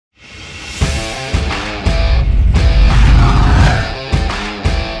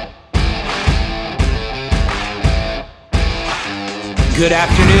Good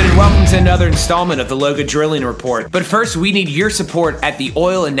afternoon and welcome to another installment of the LOGA Drilling Report. But first, we need your support at the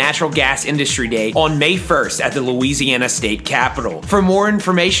Oil and Natural Gas Industry Day on May 1st at the Louisiana State Capitol. For more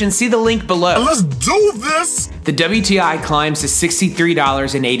information, see the link below. Let's do this! The WTI climbs to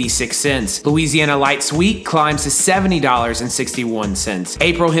 $63.86. Louisiana Light Sweet climbs to $70.61.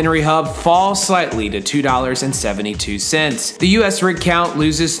 April Henry Hub falls slightly to $2.72. The U.S. rig count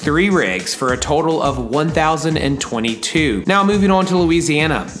loses 3 rigs for a total of 1,022. Now moving on to Louisiana.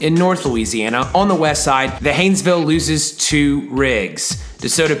 In North Louisiana, on the west side, the Haynesville loses 2 rigs.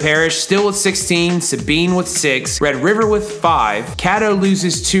 DeSoto Parish still with 16, Sabine with 6, Red River with 5, Caddo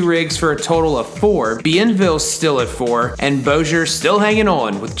loses 2 rigs for a total of 4, Bienville still at 4, and Bossier still hanging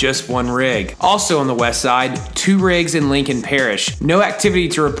on with just 1 rig. Also on the west side, 2 rigs in Lincoln Parish. No activity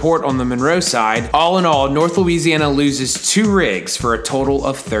to report on the Monroe side. All in all, North Louisiana loses 2 rigs for a total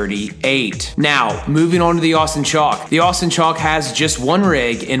of 38. Now, moving on to the Austin Chalk. The Austin Chalk has just 1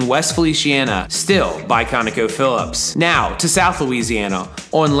 rig in West Feliciana, still by ConocoPhillips. Now, to South Louisiana.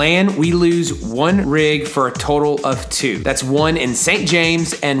 On land, we lose 1 rig for a total of 2. That's 1 in St.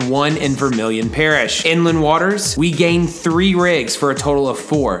 James and 1 in Vermilion Parish. Inland waters, we gain 3 rigs for a total of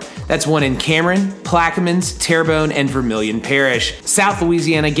 4. That's 1 in Cameron, Plaquemines, Terrebonne, and Vermilion Parish. South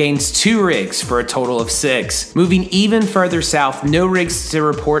Louisiana gains 2 rigs for a total of 6. Moving even further south, no rigs to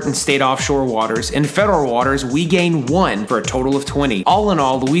report in state offshore waters. In federal waters, we gain 1 for a total of 20. All in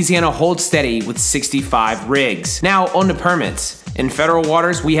all, Louisiana holds steady with 65 rigs. Now on to permits. In federal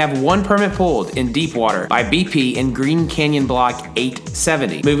waters, we have 1 permit pulled in deep water by BP in Green Canyon Block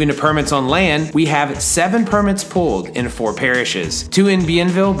 870. Moving to permits on land, we have 7 permits pulled in 4 parishes. 2 in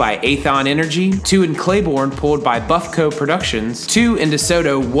Bienville by Aethon Energy, 2 in Claiborne pulled by Buffco Productions, 2 in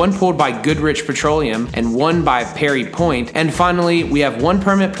DeSoto, 1 pulled by Goodrich Petroleum, and 1 by Perry Point. And finally, we have 1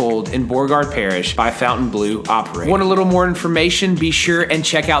 permit pulled in Beauregard Parish by Fountain Blue Operating. Want a little more information? Be sure and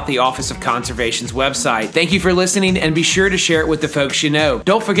check out the Office of Conservation's website. Thank you for listening, and be sure to share it with the folks you know.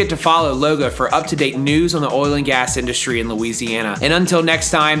 Don't forget to follow LOGA for up-to-date news on the oil and gas industry in Louisiana. And until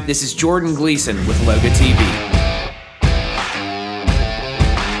next time, this is Jordan Gleason with LOGA TV.